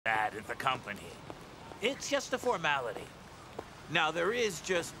That at the company. It's just a formality. Now, there is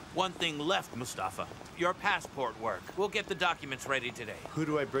just one thing left, Mustafa. Your passport work. We'll get the documents ready today. Who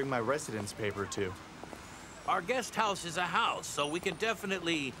do I bring my residence paper to? Our guest house is a house, so we can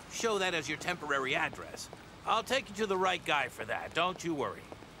definitely show that as your temporary address. I'll take you to the right guy for that, don't you worry.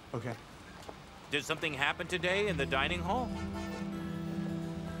 Okay. Did something happen today in the dining hall?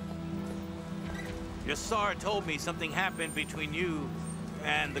 Yassar told me something happened between you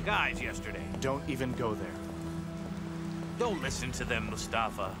and the guys yesterday. Don't even go there. Don't listen to them,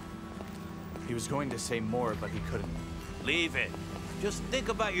 Mustafa. He was going to say more, but he couldn't. Leave it. Just think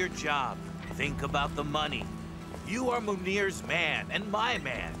about your job. Think about the money. You are Munir's man and my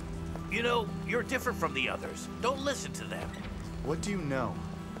man. You know, you're different from the others. Don't listen to them. What do you know?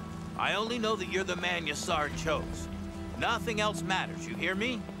 I only know that you're the man Yassar chose. Nothing else matters, you hear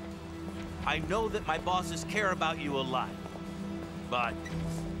me? I know that my bosses care about you a lot. But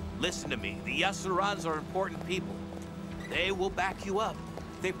listen to me, the Yassarans are important people. They will back you up.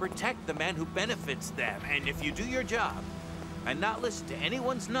 They protect the man who benefits them, and if you do your job and not listen to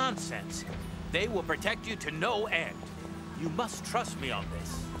anyone's nonsense, they will protect you to no end. You must trust me on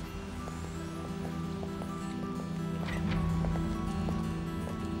this.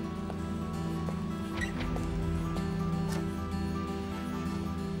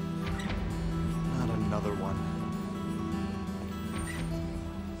 Not another one.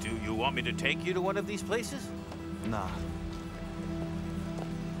 Do you want me to take you to one of these places? Nah.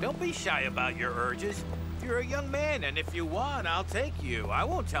 Don't be shy about your urges. You're a young man, and if you want, I'll take you. I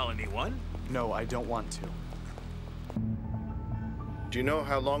won't tell anyone. No, I don't want to. Do you know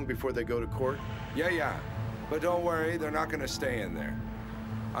how long before they go to court? Yeah. But don't worry, they're not gonna stay in there.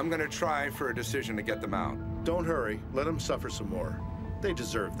 I'm gonna try for a decision to get them out. Don't hurry. Let them suffer some more. They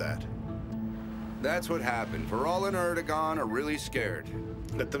deserve that. That's what happened. Viral and Erdogan are really scared.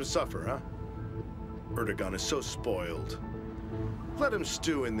 Let them suffer, huh? Erdogan is so spoiled. Let him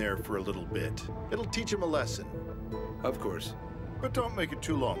stew in there for a little bit. It'll teach him a lesson. Of course. But don't make it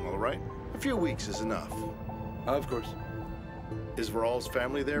too long, all right? A few weeks is enough. Of course. Is Viral's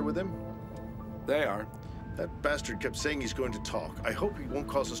family there with him? They are. That bastard kept saying he's going to talk. I hope he won't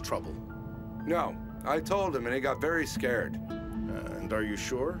cause us trouble. No, I told him and he got very scared. And are you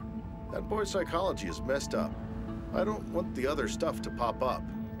sure? That boy's psychology is messed up. I don't want the other stuff to pop up.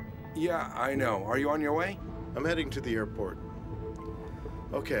 Yeah, I know. Are you on your way? I'm heading to the airport.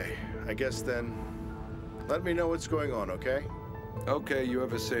 Okay, I guess then, let me know what's going on, okay? Okay, you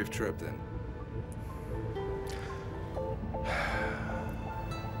have a safe trip then.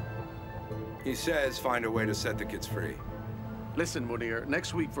 He says find a way to set the kids free. Listen, Munir,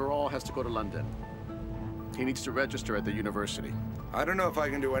 next week Viral has to go to London. He needs to register at the university. I don't know if I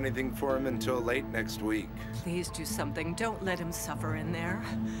can do anything for him until late next week. Please do something. Don't let him suffer in there.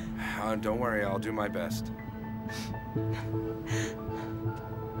 Don't worry, I'll do my best.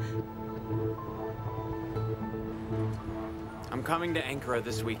 I'm coming to Ankara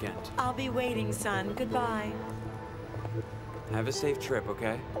this weekend. I'll be waiting, son. Goodbye. Have a safe trip,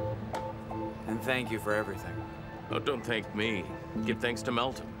 okay? And thank you for everything. Oh, don't thank me. Give thanks to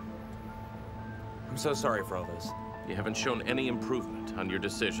Meltem. I'm so sorry for all this. You haven't shown any improvement on your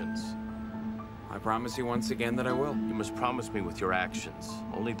decisions. I promise you once again that I will. You must promise me with your actions.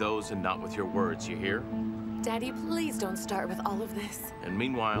 Only those and not with your words, you hear? Daddy, please don't start with all of this. And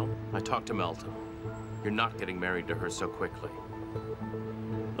meanwhile, I talked to Meltem. You're not getting married to her so quickly.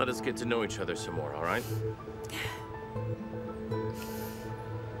 Let us get to know each other some more, all right?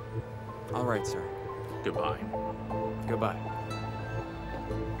 All right, sir. Goodbye. Goodbye.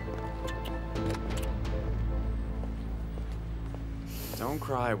 Don't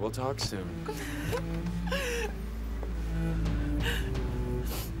cry, we'll talk soon.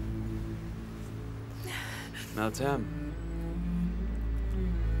 Meltem.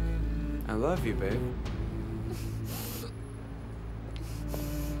 I love you, babe.